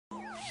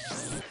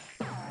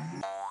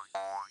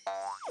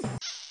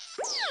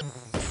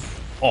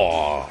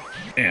Aw,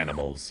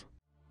 animals.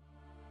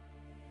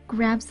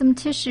 Grab some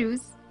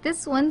tissues.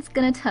 This one's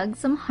gonna tug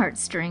some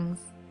heartstrings.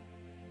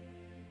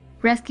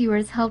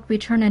 Rescuers helped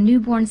return a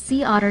newborn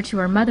sea otter to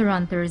her mother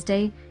on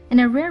Thursday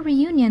in a rare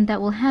reunion that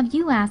will have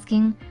you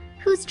asking,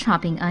 who's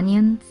chopping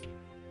onions?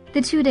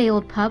 The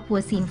 2-day-old pup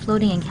was seen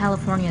floating in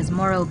California's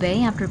Morro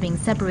Bay after being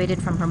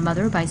separated from her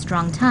mother by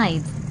strong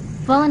tides.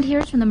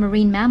 Volunteers from the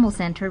Marine Mammal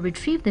Center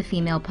retrieved the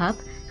female pup,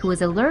 who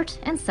was alert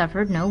and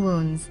suffered no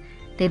wounds.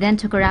 They then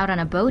took her out on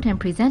a boat and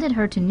presented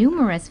her to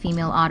numerous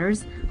female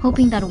otters,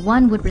 hoping that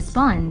one would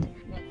respond.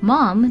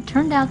 Mom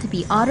turned out to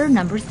be otter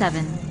number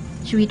 7.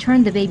 She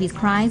returned the baby's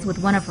cries with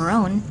one of her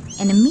own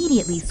and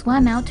immediately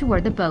swam out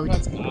toward the boat.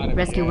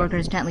 Rescue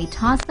workers gently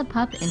tossed the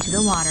pup into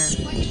the water.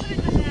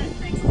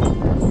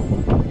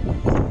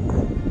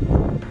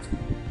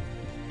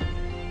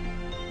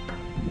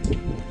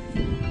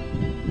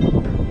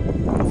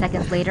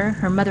 Seconds later,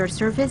 her mother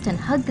surfaced and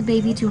hugged the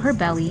baby to her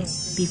belly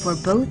before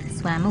both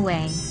swam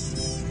away.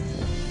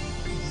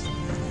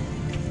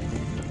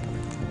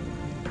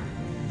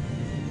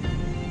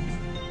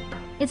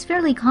 It's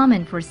fairly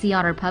common for sea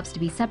otter pups to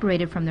be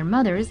separated from their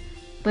mothers,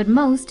 but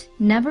most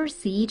never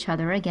see each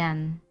other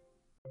again.